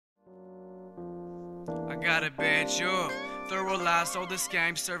I got a bad jaw. Thorough lies, all this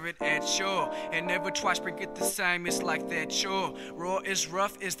game, serve it at shore. And never twice bring it the same, it's like that chore. Raw is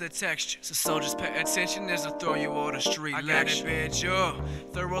rough is the texture, so soldiers pay attention as I throw you all the street lecture. I got a bad jaw.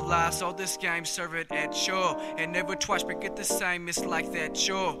 Thorough lies, all this game, serve it at shore. And never twice bring it the same, it's like that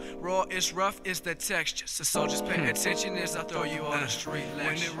chore. Raw is rough is the texture, so soldiers pay attention as I throw you all the street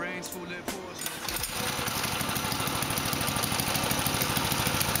lecture. When it rains, fool, it pours.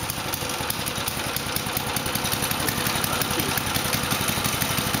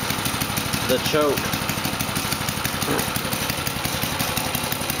 The choke.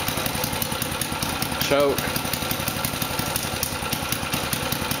 Choke.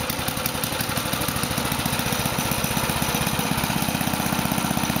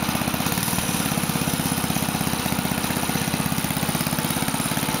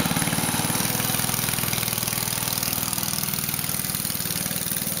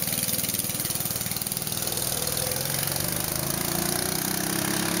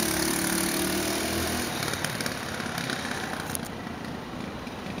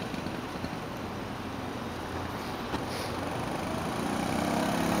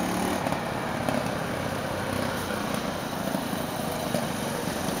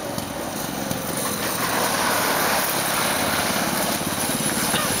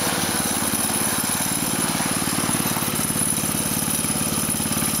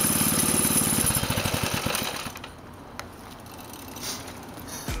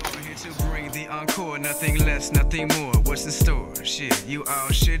 To bring the encore, nothing less, nothing more. What's in store? Shit, you all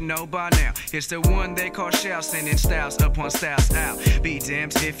should know by now. It's the one they call shall, sending styles upon styles out. Be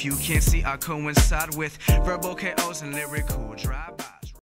damned if you can't see I coincide with verbal KOs and lyrical drive.